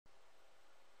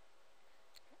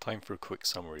Time for a quick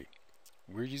summary.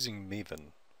 We're using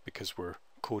Maven because we're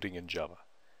coding in Java.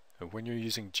 And when you're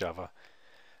using Java,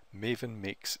 Maven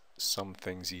makes some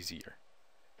things easier.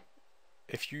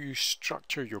 If you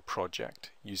structure your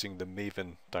project using the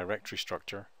Maven directory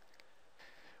structure,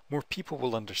 more people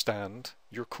will understand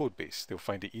your code base. They'll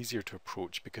find it easier to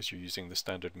approach because you're using the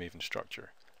standard Maven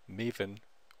structure. Maven,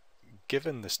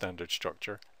 given the standard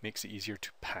structure, makes it easier to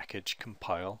package,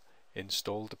 compile,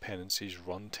 install dependencies,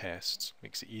 run tests,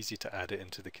 makes it easy to add it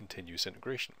into the continuous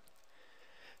integration.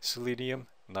 Selenium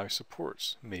now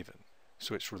supports Maven,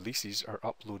 so its releases are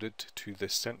uploaded to the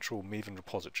central Maven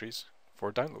repositories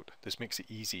for download. This makes it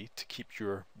easy to keep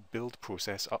your build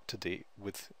process up to date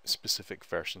with specific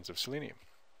versions of Selenium.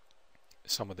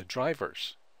 Some of the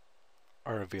drivers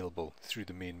are available through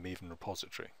the main Maven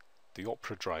repository. The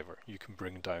Opera driver you can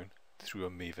bring down through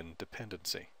a Maven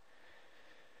dependency.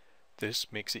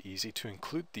 This makes it easy to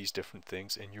include these different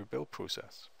things in your build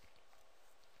process.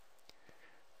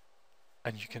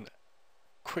 And you can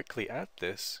quickly add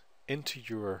this into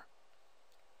your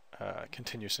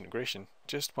continuous integration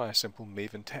just by a simple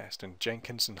Maven test, and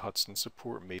Jenkins and Hudson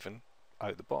support Maven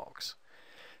out the box.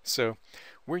 So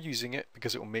we're using it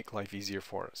because it will make life easier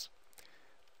for us.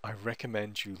 I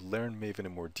recommend you learn Maven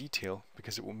in more detail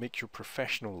because it will make your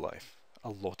professional life a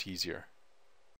lot easier.